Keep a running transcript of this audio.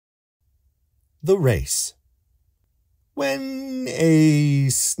The race. When a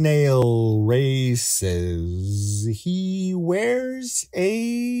snail races, he wears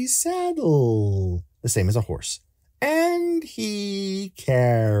a saddle, the same as a horse, and he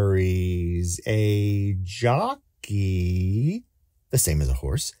carries a jockey, the same as a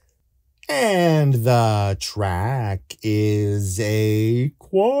horse, and the track is a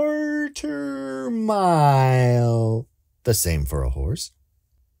quarter-mile, the same for a horse.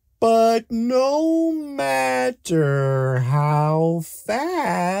 But no matter how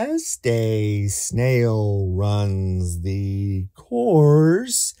fast a snail runs the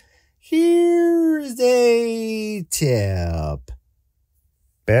course, here's a tip.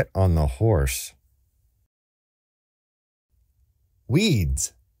 Bet on the horse.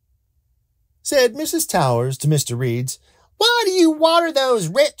 Weeds. Said Mrs. Towers to Mr. Reeds, "Why do you water those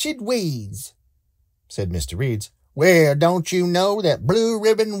wretched weeds?" Said Mr. Reeds, "Well, don't you know that blue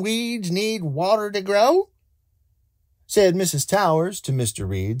ribbon weeds need water to grow?" Said Mrs. Towers to Mr.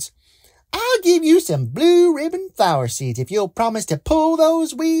 Reeds, "I'll give you some blue ribbon flower seeds if you'll promise to pull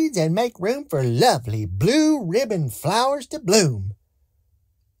those weeds and make room for lovely blue ribbon flowers to bloom."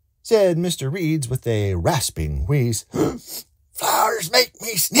 Said Mr. Reeds with a rasping wheeze, "Flowers make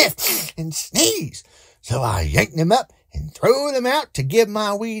me sniff and sneeze, so I yank them up and throw them out to give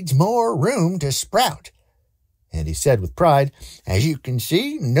my weeds more room to sprout." And he said with pride, "As you can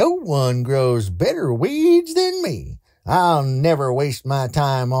see, no one grows better weeds than me. I'll never waste my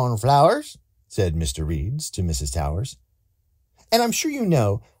time on flowers," said Mr. Reeds to Mrs. Towers. And I'm sure you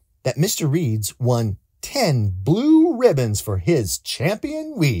know that Mr. Reeds won 10 blue ribbons for his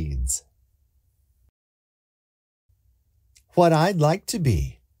champion weeds. What I'd like to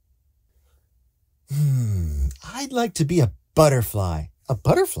be. I'd like to be a butterfly. A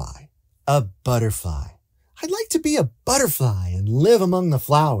butterfly? A butterfly. I'd like to be a butterfly and live among the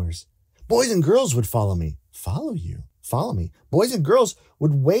flowers. Boys and girls would follow me. Follow you? Follow me. Boys and girls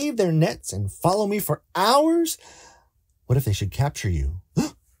would wave their nets and follow me for hours. What if they should capture you?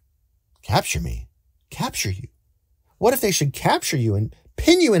 Capture me? Capture you? What if they should capture you and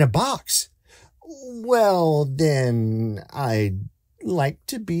pin you in a box? Well, then I'd like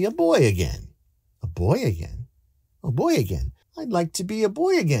to be a boy again. A boy again? A boy again. I'd like to be a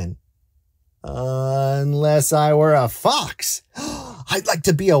boy again. Unless I were a fox. I'd like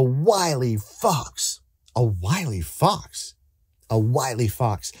to be a wily fox. A wily fox. A wily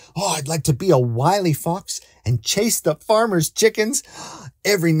fox. Oh, I'd like to be a wily fox and chase the farmer's chickens.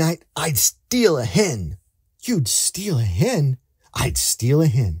 Every night I'd steal a hen. You'd steal a hen? I'd steal a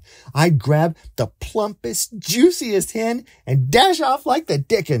hen. I'd grab the plumpest, juiciest hen and dash off like the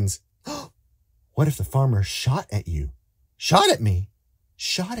dickens. What if the farmer shot at you? Shot at me?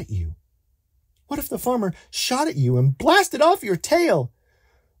 Shot at you? What if the farmer shot at you and blasted off your tail?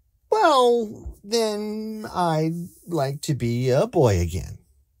 Well, then I'd like to be a boy again.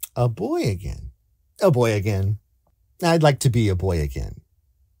 A boy again. A boy again. I'd like to be a boy again.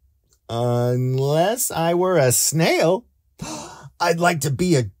 Unless I were a snail. I'd like to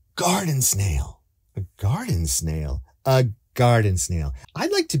be a garden snail. A garden snail. A garden snail.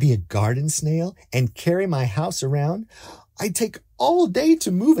 I'd like to be a garden snail and carry my house around. I'd take all day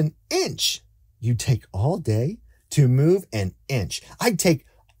to move an inch. You'd take all day to move an inch. I'd take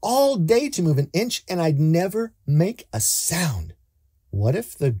all day to move an inch, and I'd never make a sound. What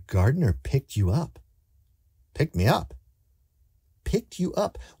if the gardener picked you up? Picked me up. Picked you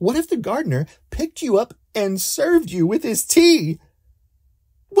up. What if the gardener picked you up and served you with his tea?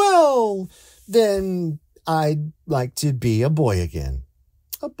 Well, then I'd like to be a boy again.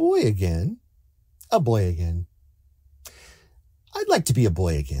 A boy again. A boy again. I'd like to be a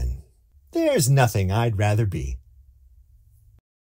boy again. There's nothing I'd rather be.